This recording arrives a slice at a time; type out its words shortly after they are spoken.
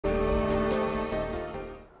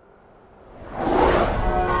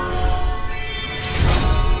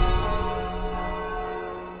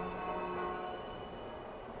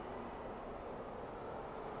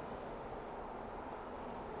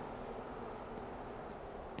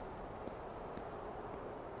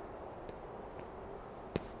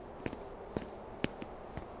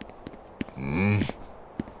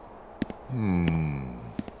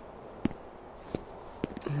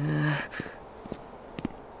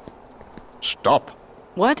Stop.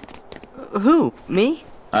 What? Who? Me?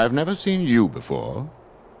 I've never seen you before.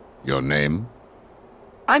 Your name?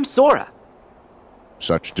 I'm Sora.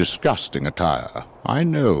 Such disgusting attire. I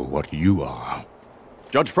know what you are.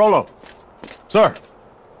 Judge Frollo. Sir.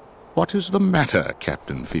 What is the matter,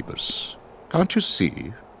 Captain Phoebus? Can't you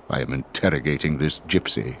see I am interrogating this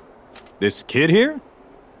gypsy? This kid here?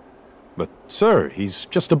 But, sir, he's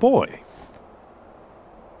just a boy.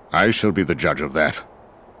 I shall be the judge of that.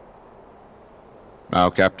 Now,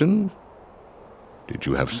 Captain, did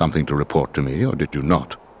you have something to report to me, or did you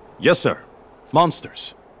not? Yes, sir.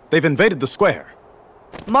 Monsters. They've invaded the square.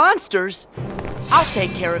 Monsters? I'll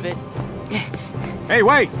take care of it. Hey,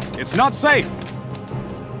 wait! It's not safe!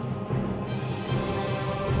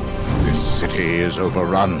 This city is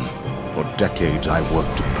overrun. For decades I've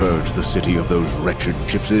worked to purge the city of those wretched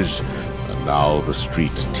gypsies, and now the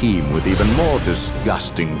streets teem with even more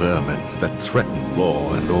disgusting vermin that threaten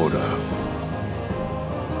law and order.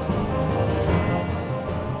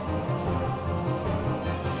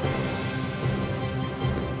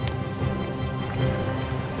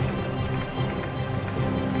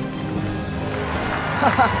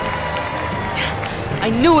 I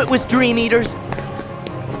knew it was Dream Eaters!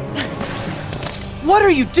 What are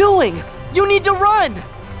you doing? You need to run!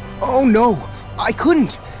 Oh no, I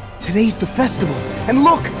couldn't. Today's the festival, and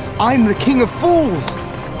look, I'm the King of Fools!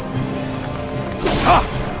 Ah!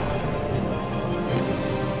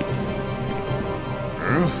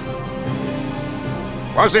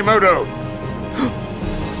 Quasimodo!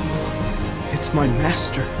 It's my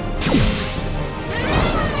master.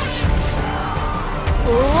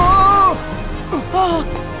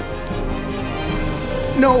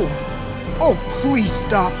 No! Oh, please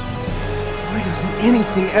stop! Why doesn't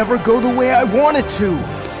anything ever go the way I want it to?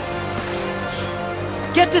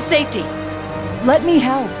 Get to safety! Let me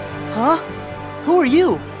help. Huh? Who are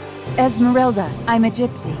you? Esmeralda, I'm a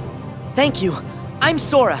gypsy. Thank you. I'm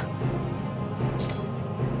Sora.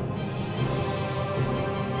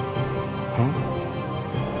 Huh?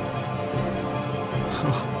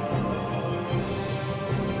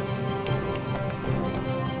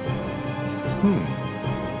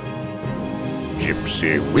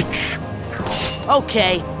 Gypsy witch.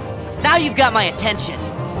 Okay, now you've got my attention.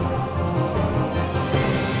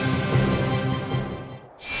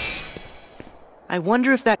 I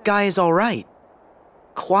wonder if that guy is all right.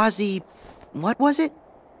 Quasi... what was it?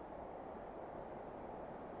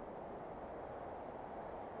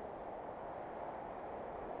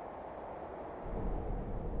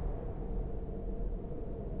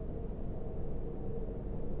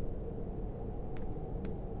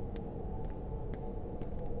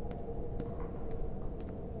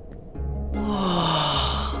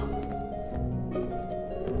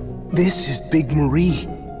 This is Big Marie.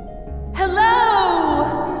 Hello!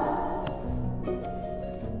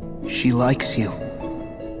 She likes you.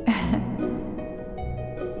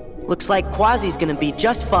 Looks like Quasi's gonna be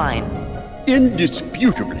just fine.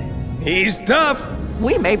 Indisputably. He's tough.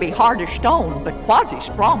 We may be hard as stone, but Quasi's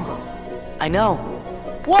stronger. I know.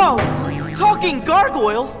 Whoa! Talking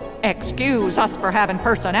gargoyles! Excuse us for having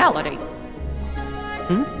personality.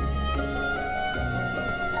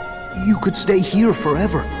 You could stay here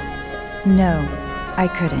forever. No, I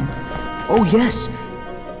couldn't. Oh yes,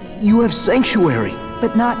 you have sanctuary.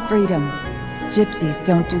 But not freedom. Gypsies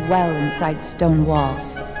don't do well inside stone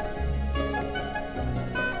walls.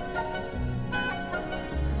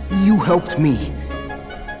 You helped me.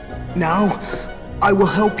 Now, I will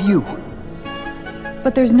help you.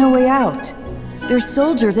 But there's no way out. There's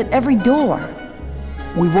soldiers at every door.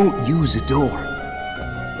 We won't use a door.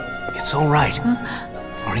 It's all right.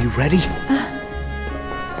 Are you ready?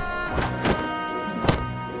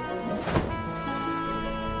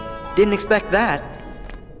 Didn't expect that.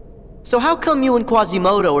 So how come you and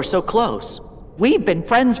Quasimodo are so close? We've been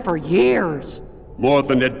friends for years. More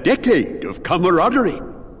than a decade of camaraderie.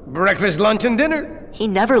 Breakfast, lunch, and dinner. He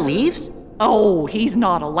never leaves? Oh, he's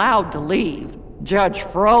not allowed to leave. Judge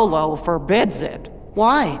Frollo forbids it.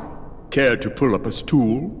 Why? Care to pull up a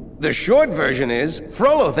stool? The short version is,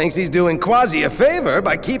 Frollo thinks he's doing Quasi a favor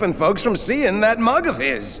by keeping folks from seeing that mug of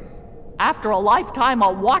his. After a lifetime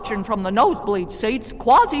of watching from the nosebleed seats,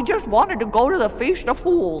 Quasi just wanted to go to the Feast of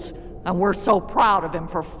Fools. And we're so proud of him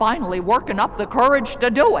for finally working up the courage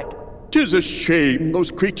to do it. 'Tis a shame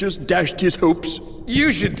those creatures dashed his hopes.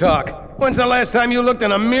 You should talk. When's the last time you looked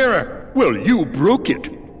in a mirror? Well, you broke it.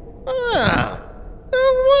 Ah,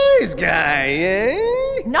 a wise guy,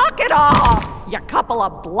 eh? Knock it off, you couple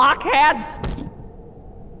of blockheads!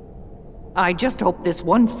 I just hope this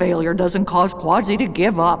one failure doesn't cause Quasi to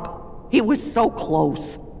give up. He was so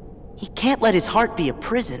close. He can't let his heart be a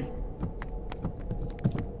prison.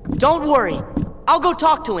 Don't worry. I'll go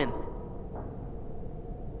talk to him.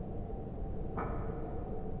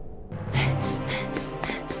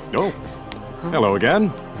 Oh. Hello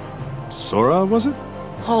again. Sora, was it?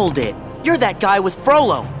 Hold it. You're that guy with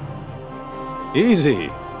Frollo.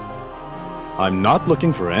 Easy. I'm not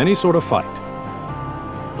looking for any sort of fight.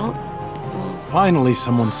 Finally,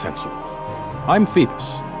 someone sensible. I'm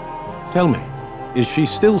Phoebus. Tell me, is she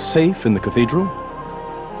still safe in the cathedral?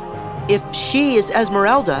 If she is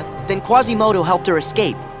Esmeralda, then Quasimodo helped her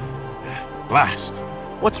escape. Blast.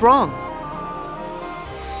 What's wrong?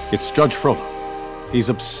 It's Judge Frollo. He's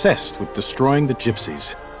obsessed with destroying the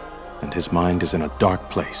gypsies, and his mind is in a dark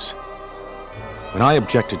place. When I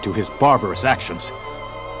objected to his barbarous actions,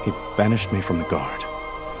 he banished me from the guard.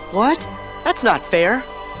 What? That's not fair.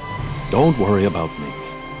 Don't worry about me.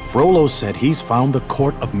 Frollo said he's found the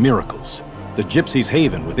Court of Miracles, the gypsies'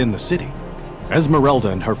 haven within the city. Esmeralda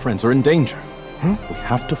and her friends are in danger. Huh? We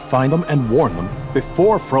have to find them and warn them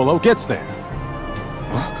before Frollo gets there.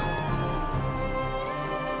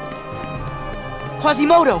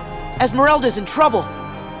 Quasimodo! Esmeralda's in trouble!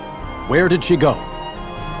 Where did she go?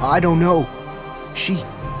 I don't know. She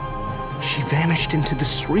vanished into the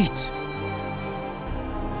streets.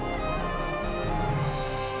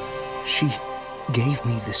 She gave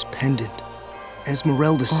me this pendant.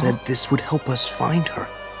 Esmeralda said this would help us find her.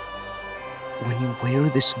 When you wear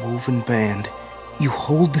this woven band, you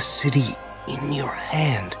hold the city in your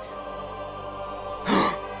hand.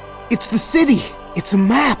 It's the city! It's a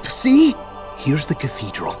map, see? Here's the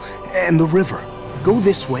cathedral and the river. Go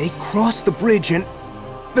this way, cross the bridge, and...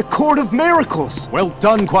 the Court of Miracles! Well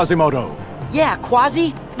done, Quasimodo! Yeah,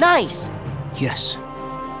 Quasi. Nice! Yes.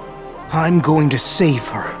 I'm going to save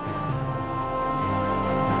her.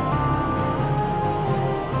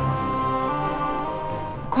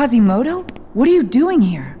 Quasimodo? What are you doing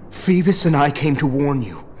here? Phoebus and I came to warn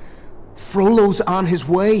you. Frollo's on his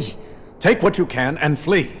way. Take what you can and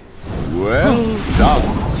flee. Well done,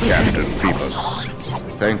 Captain Phoebus.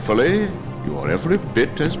 Thankfully, you are every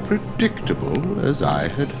bit as predictable as I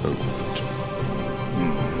had hoped.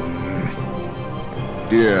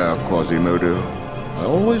 Dear Quasimodo, I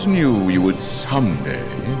always knew you would someday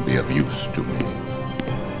be of use to me.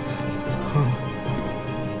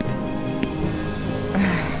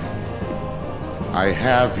 I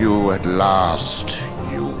have you at last,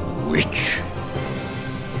 you witch.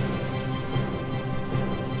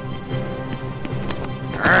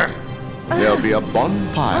 There'll be a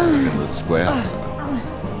bonfire in the square.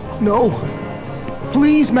 No.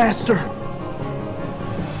 Please, Master.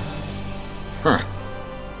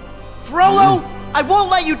 Frollo! I won't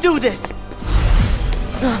let you do this!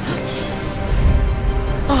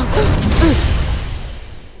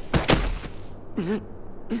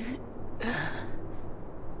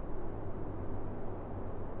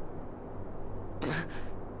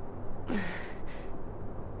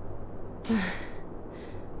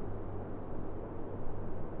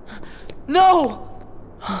 No!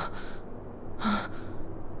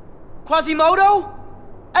 Quasimodo?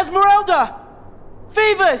 Esmeralda!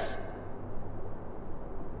 Phoebus!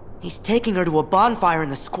 He's taking her to a bonfire in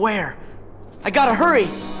the square. I gotta hurry!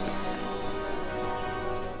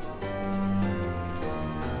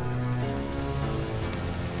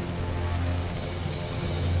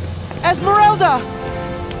 Esmeralda!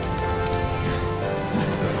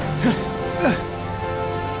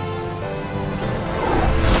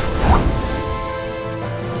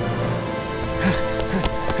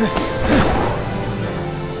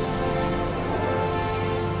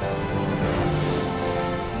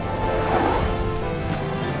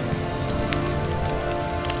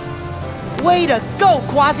 Way to go,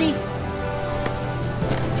 Quasi!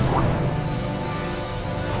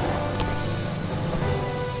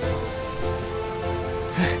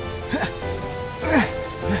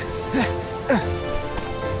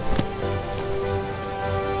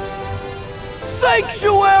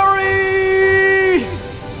 Sanctuary!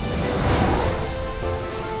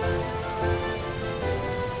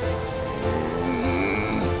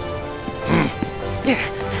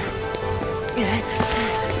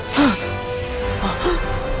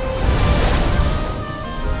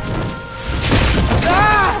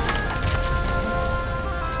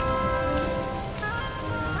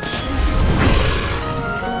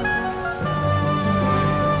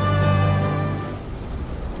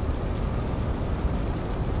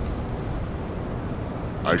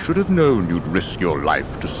 I should have known you'd risk your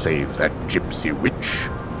life to save that gypsy witch.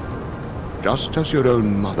 Just as your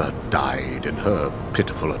own mother died in her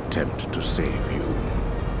pitiful attempt to save you.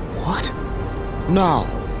 What? Now,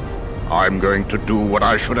 I'm going to do what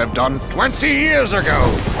I should have done 20 years ago.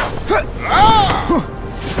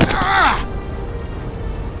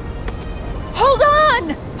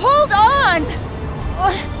 on! Hold on!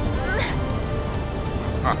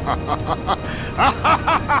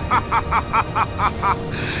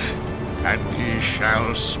 And he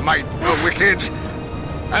shall smite the wicked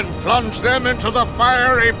and plunge them into the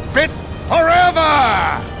fiery pit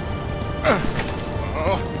forever!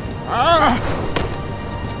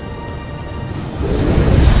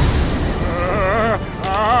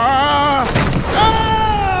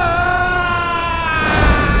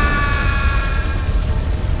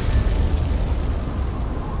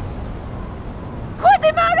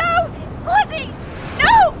 Quasimodo! Quasi!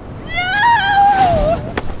 No! No!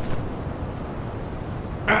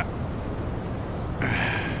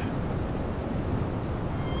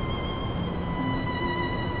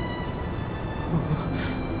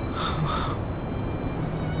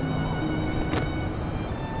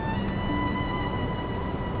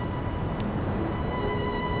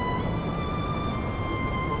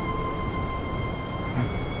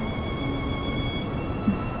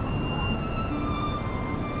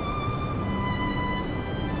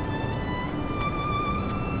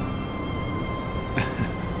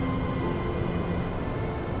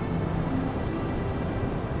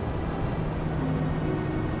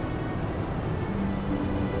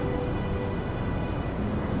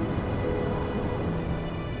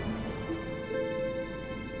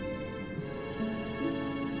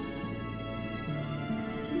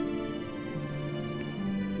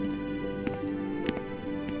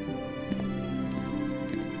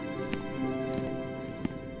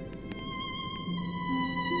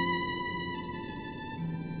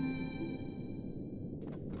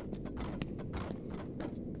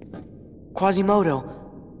 Quasimodo,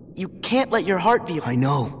 you can't let your heart be... I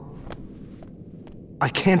know. I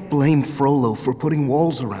can't blame Frollo for putting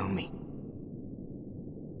walls around me.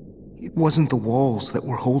 It wasn't the walls that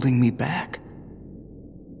were holding me back.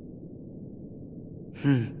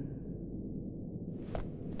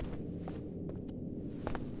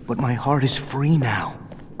 But my heart is free now.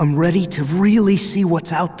 I'm ready to really see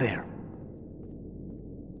what's out there.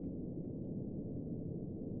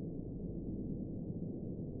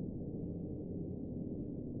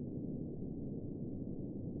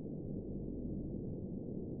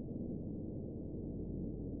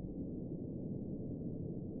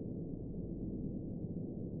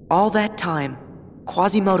 All that time,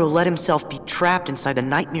 Quasimodo let himself be trapped inside the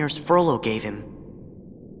nightmares Frollo gave him.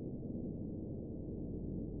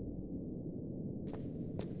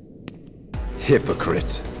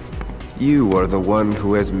 Hypocrite. You are the one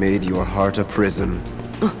who has made your heart a prison.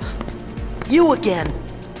 You again!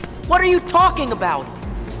 What are you talking about?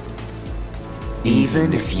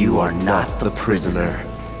 Even if you are not the prisoner.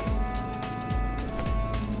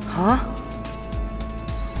 Huh?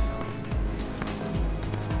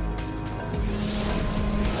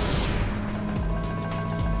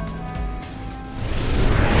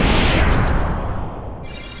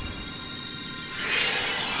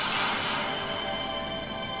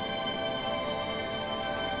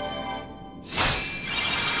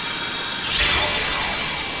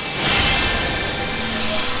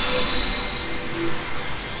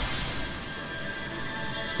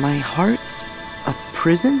 My heart's a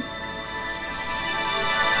prison?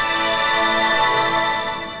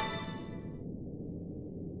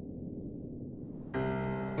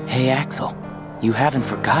 Hey, Axel. You haven't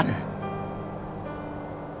forgotten.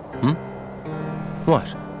 What?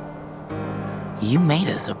 You made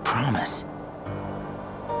us a promise.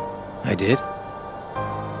 I did?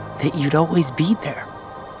 That you'd always be there.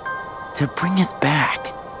 To bring us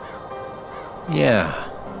back. Yeah.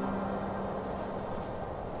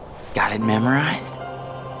 Got it memorized?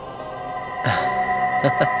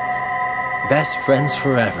 Best friends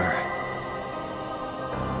forever.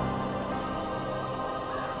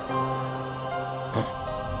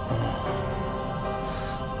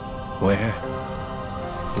 Where?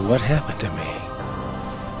 What happened to me?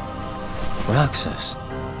 Roxas.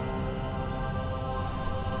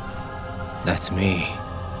 That's me.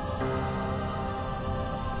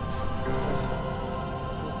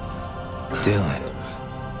 Dylan.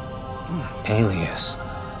 Alias.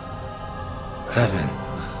 Evan.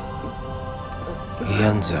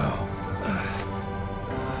 Yenzo.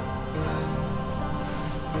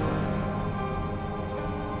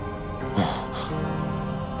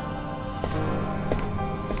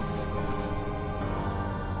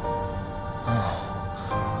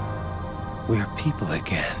 We're people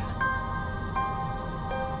again.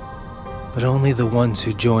 But only the ones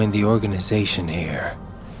who joined the organization here.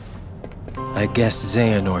 I guess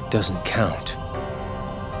Xehanort doesn't count.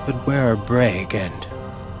 But where are Braig and...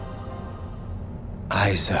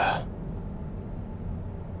 Isa?